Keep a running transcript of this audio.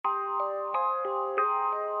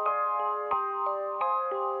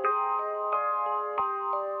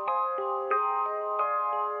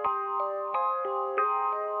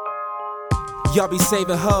Y'all be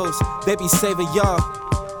saving hoes, they be saving y'all.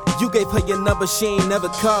 You gave her your number, she ain't never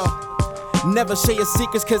call. Never share your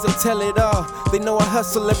secrets cause they'll tell it all. They know I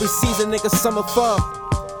hustle every season, nigga, summer, fall.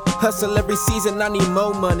 Hustle every season, I need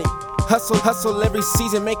more money. Hustle every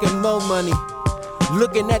season, making more money.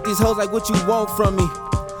 Looking at these hoes like what you want from me.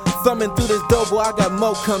 Thumbing through this dope, boy, I got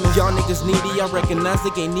more coming. Y'all niggas needy, I recognize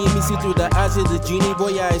they can't need me. See through the eyes of the genie,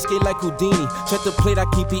 boy, I escape like Houdini. Check the plate, I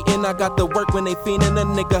keep eating, I got the work when they fiendin'. A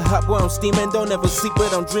nigga hot, boy, I'm steaming, don't ever sleep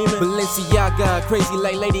with, I'm dreaming. Balenciaga, crazy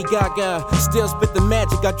like Lady Gaga. Still spit the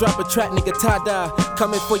magic, I drop a track, nigga, tie-dye.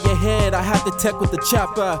 Coming for your head, I have to tech with the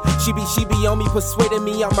chopper. She be on me, persuading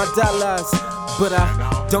me out my dollars. But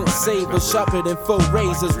I don't save her, sharper than 4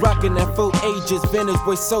 razors. Rockin' at 4 ages, vintage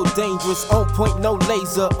boy so dangerous. On point, no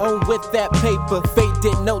laser, on with that paper.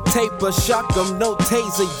 Faded, no taper, shock 'em, no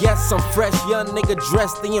taser. Yes, I'm fresh, young nigga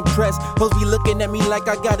dressed, they impressed. Hoes be looking at me like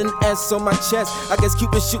I got an S on my chest. I guess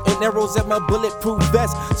Cupid shooting arrows at my bulletproof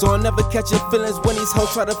vest. So I'll never catch your feelings when these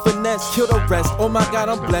hoes try to finesse. Kill the rest, oh my God,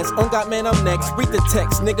 I'm blessed. On God, man, I'm next. Read the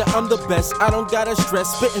text, nigga, I'm the best. I don't gotta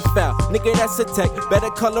stress, spitting foul, nigga, that's a tech. Better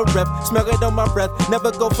call a rep, smell it on my breath.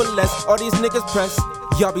 Never go for less, all these niggas press.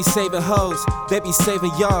 Y'all be saving hoes, they be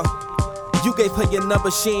saving y'all. You gave her your number,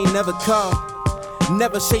 she ain't never call.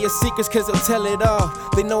 Never share your secrets cause they'll tell it all.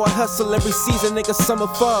 They know I hustle every season, nigga, summer,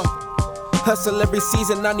 fall. Hustle every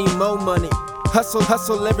season, I need more money.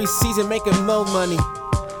 Hustle every season, making more money.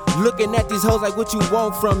 Looking at these hoes like what you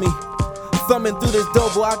want from me. Thumbing through this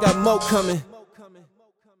dope, boy, I got more coming.